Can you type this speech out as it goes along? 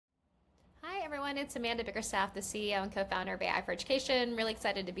everyone. It's Amanda Bickerstaff, the CEO and co-founder of AI for Education. Really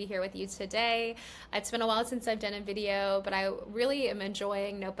excited to be here with you today. It's been a while since I've done a video, but I really am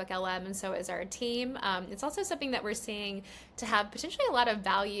enjoying Notebook LM, and so is our team. It's also something that we're seeing to have potentially a lot of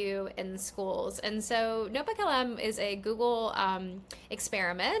value in schools. And so Notebook LM is a Google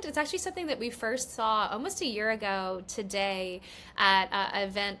experiment. It's actually something that we first saw almost a year ago today at an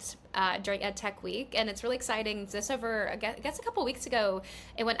event during EdTech Week, and it's really exciting. Just over, I guess a couple weeks ago,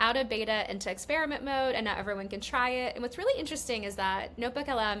 it went out of beta into experiment mode, and now everyone can try it. And what's really interesting is that Notebook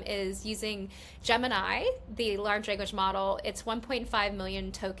LM is using Gemini, the large language model. It's 1.5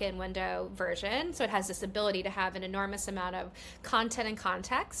 million token window version, so it has this ability to have an enormous amount of content and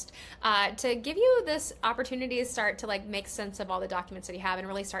context to give you this opportunity to start to make sense of all the documents that you have and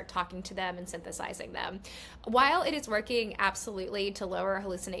really start talking to them and synthesizing them. While it is working absolutely to lower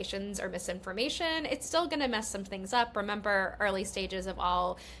hallucinations or misinformation, it's still going to mess some things up. Remember, early stages of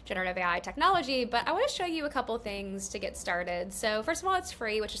all generative AI technology, but I want to show you a couple things to get started. So first of all, it's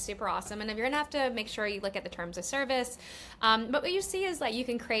free, which is super awesome, and you're going to have to make sure you look at the terms of service. But what you see is that you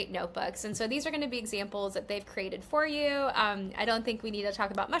can create notebooks, and so these are going to be examples that they've created for you. I don't think we need to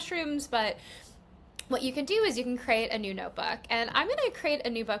talk about mushrooms, but what you can do is you can create a new notebook, and I'm going to create a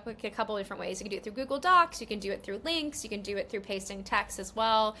new notebook a couple different ways. You can do it through Google Docs, you can do it through links, you can do it through pasting text as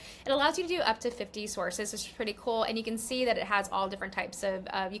well. It allows you to do up to 50 sources, which is pretty cool, and you can see that it has all different types of,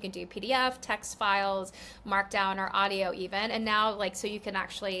 you can do PDF, text files, Markdown, or audio even, and now so you can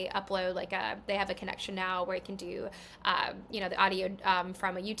actually upload they have a connection now where you can do the audio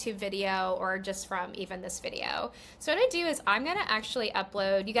from a YouTube video or just from even this video. So what I do is I'm going to actually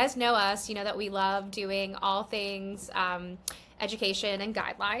upload, you guys know us, you know that we love doing all things education and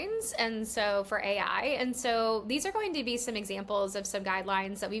guidelines, and so for AI, and so these are going to be some examples of some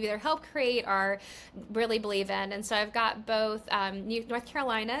guidelines that we've either helped create or really believe in. And so I've got both North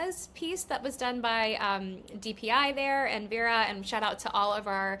Carolina's piece that was done by DPI there and Vera, and shout out to all of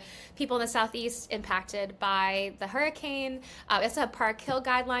our people in the Southeast impacted by the hurricane. We also have Park Hill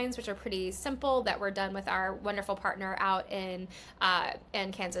guidelines, which are pretty simple, that were done with our wonderful partner out in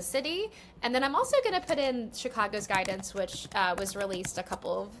Kansas City. And then I'm also going to put in Chicago's guidance, which was released a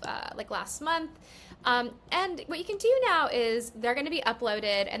couple of last month. And what you can do now is they're going to be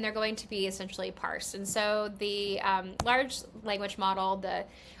uploaded and they're going to be essentially parsed. And so the large language model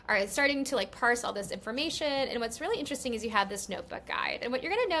are starting to parse all this information. And what's really interesting is you have this notebook guide. And what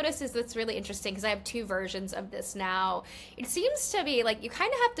you're going to notice is that's really interesting, because I have two versions of this now. It seems to be you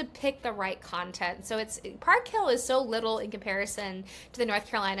kind of have to pick the right content. So Park Hill is so little in comparison to the North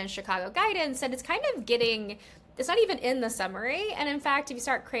Carolina and Chicago guidance, and it's kind of it's not even in the summary. And in fact, if you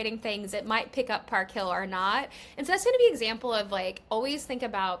start creating things, it might pick up Park Hill or not. And so that's going to be an example of always think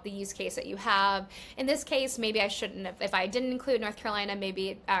about the use case that you have. In this case, maybe I shouldn't have, if I didn't include North Carolina,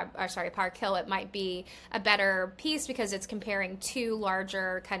 maybe, Park Hill, it might be a better piece because it's comparing two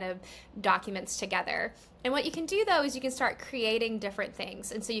larger kind of documents together. And what you can do though is you can start creating different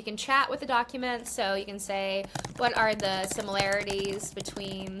things. And so you can chat with the document. So you can say, what are the similarities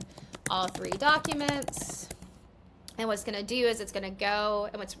between all three documents? And what it's going to do is it's going to go,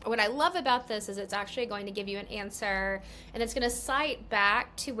 and what I love about this is it's actually going to give you an answer, and it's going to cite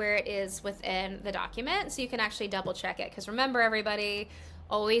back to where it is within the document, so you can actually double check it. Because remember, everybody,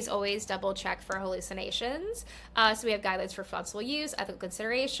 always double check for hallucinations. So we have guidelines for responsible use, ethical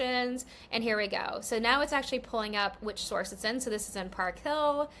considerations, and here we go. So now it's actually pulling up which source it's in. So this is in Park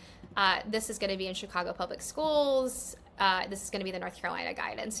Hill. This is going to be in Chicago Public Schools. This is going to be the North Carolina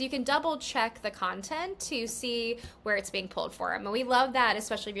guidance. So you can double check the content to see where it's being pulled from. And we love that,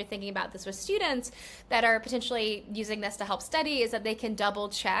 especially if you're thinking about this with students that are potentially using this to help study, is that they can double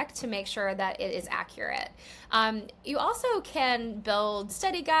check to make sure that it is accurate. You also can build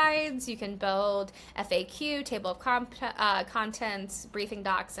study guides. You can build FAQ, table of contents, briefing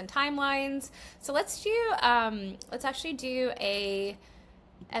docs, and timelines. So let's actually do a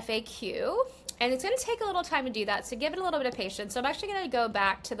FAQ. And it's going to take a little time to do that, so give it a little bit of patience. So I'm actually going to go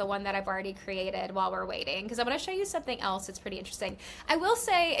back to the one that I've already created while we're waiting, because I want to show you something else that's pretty interesting. I will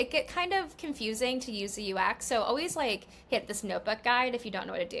say it get kind of confusing to use the UX, so always hit this notebook guide if you don't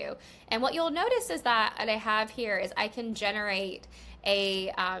know what to do. And what you'll notice is that what I have here is I can generate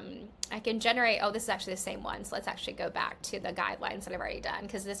oh, this is actually the same one. So let's actually go back to the guidelines that I've already done,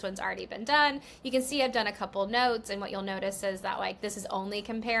 because this one's already been done. You can see I've done a couple notes, and what you'll notice is that this is only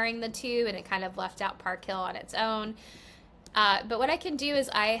comparing the two, and it kind of left out Park Hill on its own. But what I can do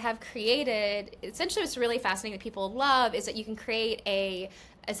is I have created, essentially what's really fascinating that people love is that you can create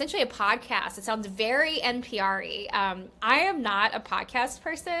essentially a podcast. It sounds very NPR-y. I am not a podcast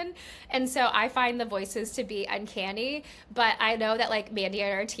person, and so I find the voices to be uncanny, but I know that Mandy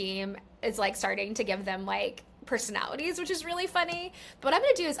and our team is like starting to give them like personalities, which is really funny. But what I'm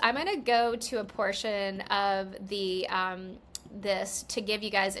going to do is I'm going to go to a portion of the this to give you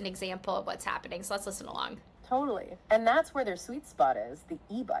guys an example of what's happening. So let's listen along. Totally. And that's where their sweet spot is, the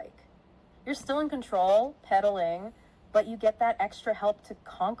e-bike. You're still in control, pedaling, but you get that extra help to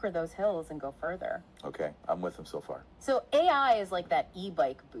conquer those hills and go further. Okay, I'm with them so far. So AI is like that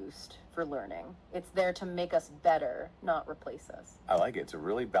e-bike boost for learning. It's there to make us better, not replace us. I like it. It's a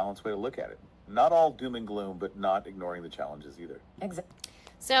really balanced way to look at it. Not all doom and gloom, but not ignoring the challenges either. Exactly.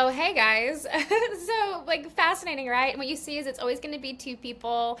 So, hey guys, so like fascinating, right? And what you see is it's always going to be two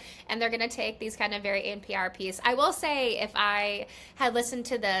people and they're going to take these kind of very NPR piece. I will say if I had listened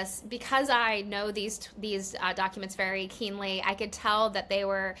to this, because I know these documents very keenly, I could tell that they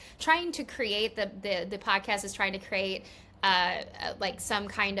were trying to create, the podcast is trying to create like some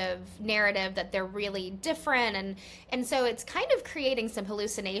kind of narrative that they're really different, and so it's kind of creating some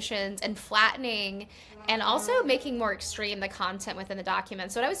hallucinations and flattening and also making more extreme the content within the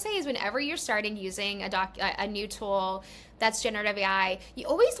document. So what I would say is whenever you're starting using a new tool that's generative AI, you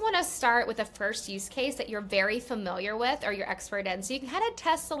always want to start with a first use case that you're very familiar with or you're expert in, so you can kind of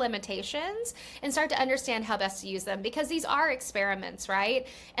test the limitations and start to understand how best to use them, because these are experiments, right?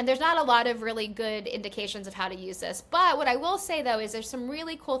 And there's not a lot of really good indications of how to use this. But what I will say though is there's some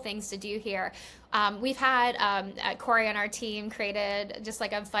really cool things to do here. We've had Corey on our team created just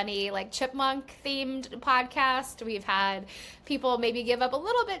like a funny like chipmunk themed podcast. We've had people maybe give up a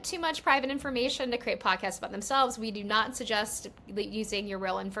little bit too much private information to create podcasts about themselves. We do not suggest using your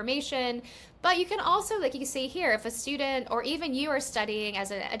real information. But you can also, like you see here, if a student or even you are studying as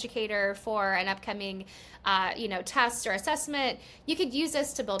an educator for an upcoming test or assessment, you could use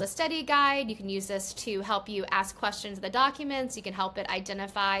this to build a study guide. You can use this to help you ask questions of the documents. You can help it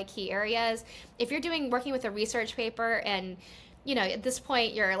identify key areas. If you're working with a research paper and at this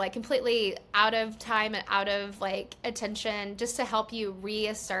point you're like completely out of time and out of like attention, just to help you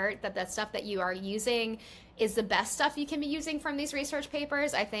reassert that the stuff that you are using is the best stuff you can be using from these research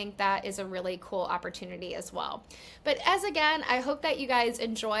papers, I think that is a really cool opportunity as well. But again, I hope that you guys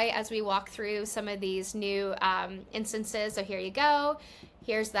enjoy as we walk through some of these new instances. So here you go.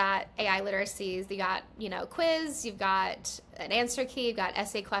 Here's that AI literacies. You got, quiz, you've got an answer key, you've got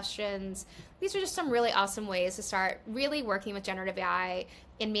essay questions. These are just some really awesome ways to start really working with generative AI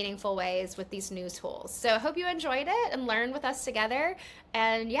in meaningful ways with these new tools. So I hope you enjoyed it and learned with us together.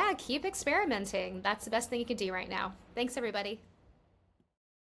 And yeah, keep experimenting. That's the best thing you can do right now. Thanks, everybody.